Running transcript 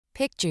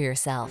Picture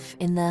yourself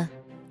in the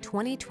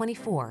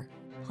 2024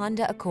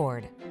 Honda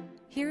Accord.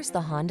 Here's the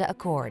Honda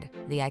Accord,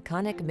 the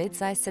iconic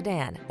midsize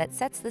sedan that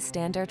sets the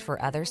standard for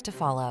others to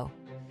follow.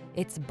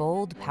 Its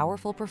bold,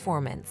 powerful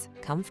performance,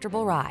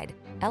 comfortable ride,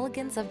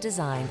 elegance of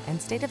design, and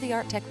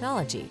state-of-the-art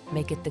technology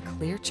make it the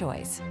clear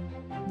choice.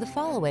 The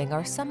following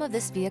are some of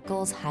this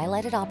vehicle's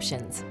highlighted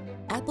options: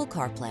 Apple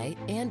CarPlay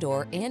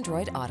and/or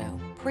Android Auto,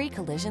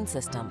 pre-collision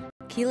system,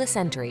 keyless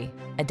entry,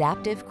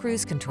 adaptive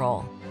cruise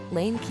control,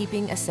 lane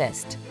keeping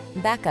assist,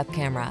 backup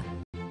camera,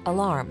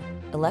 alarm,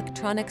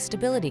 electronic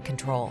stability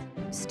control,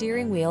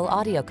 steering wheel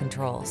audio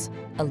controls,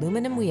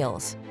 aluminum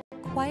wheels.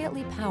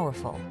 Quietly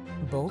powerful,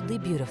 boldly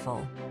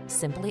beautiful,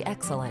 simply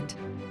excellent.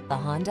 The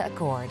Honda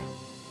Accord.